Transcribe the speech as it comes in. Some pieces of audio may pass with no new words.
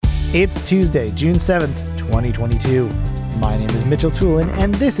It's Tuesday, June 7th, 2022. My name is Mitchell Tulin,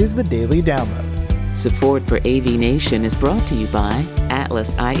 and this is the Daily Download. Support for AV Nation is brought to you by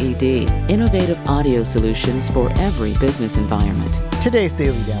Atlas IED, innovative audio solutions for every business environment. Today's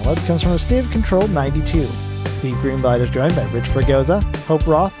Daily Download comes from Stave Control 92. Steve Greenblatt is joined by Rich Fregosa, Hope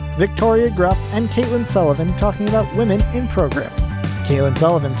Roth, Victoria Gruff, and Caitlin Sullivan talking about women in programming. Caitlin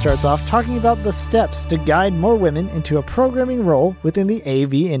Sullivan starts off talking about the steps to guide more women into a programming role within the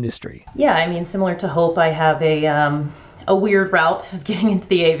AV industry. Yeah, I mean, similar to Hope, I have a weird route of getting into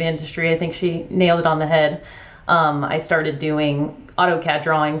the AV industry. I think she nailed it on the head. I started doing AutoCAD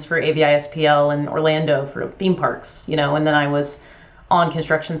drawings for AVI-SPL in Orlando for theme parks, and then I was on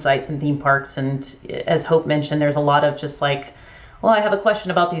construction sites and theme parks. And as Hope mentioned, there's a lot of just like, well, I have a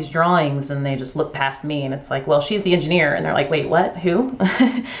question about these drawings, and they just look past me, and it's like, well, she's the engineer, and they're like, wait, what? Who?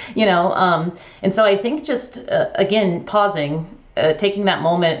 And so I think just, again, pausing, taking that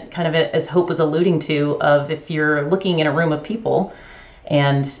moment, kind of as Hope was alluding to, of if you're looking in a room of people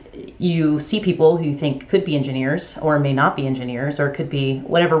and you see people who you think could be engineers or may not be engineers or could be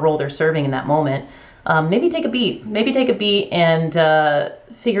whatever role they're serving in that moment, maybe take a beat and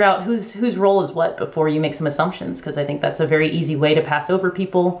figure out whose role is what before you make some assumptions, because I think that's a very easy way to pass over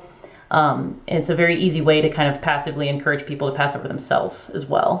people. It's a very easy way to kind of passively encourage people to pass over themselves as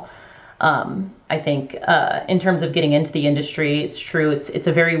well. I think in terms of getting into the industry, it's true. It's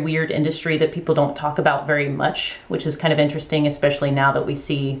a very weird industry that people don't talk about very much, which is kind of interesting, especially now that we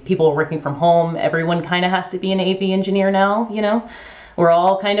see people working from home. Everyone kind of has to be an AV engineer now, We're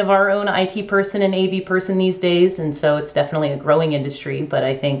all kind of our own IT person and AV person these days, and so it's definitely a growing industry. But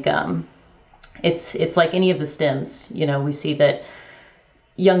I think it's like any of the STEMs. We see that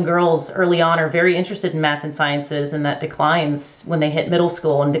young girls early on are very interested in math and sciences, and that declines when they hit middle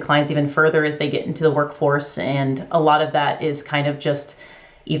school and declines even further as they get into the workforce. And a lot of that is kind of just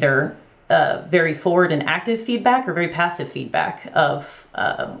either very forward and active feedback or very passive feedback of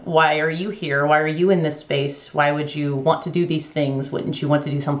why are you here? Why are you in this space? Why would you want to do these things? Wouldn't you want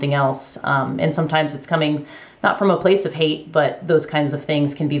to do something else? And sometimes it's coming not from a place of hate, but those kinds of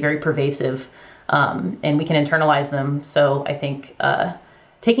things can be very pervasive, and we can internalize them. So I think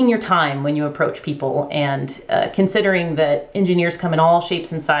taking your time when you approach people and considering that engineers come in all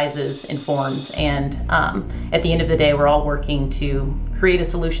shapes and sizes and forms, and at the end of the day, we're all working to create a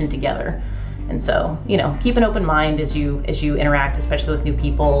solution together. And so, keep an open mind as you interact, especially with new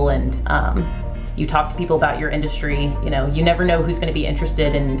people, and you talk to people about your industry. You never know who's going to be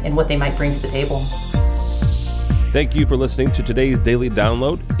interested in what they might bring to the table. Thank you for listening to today's Daily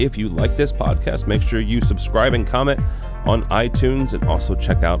Download. If you like this podcast, make sure you subscribe and comment on iTunes, and also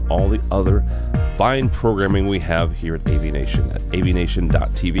check out all the other fine programming we have here at AV Nation at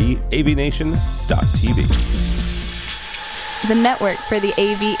avnation.tv, avnation.tv. The network for the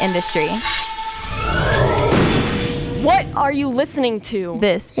AV industry. What are you listening to?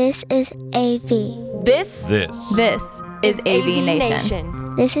 This is AV. This is AV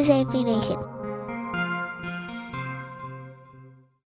Nation. This is AV Nation.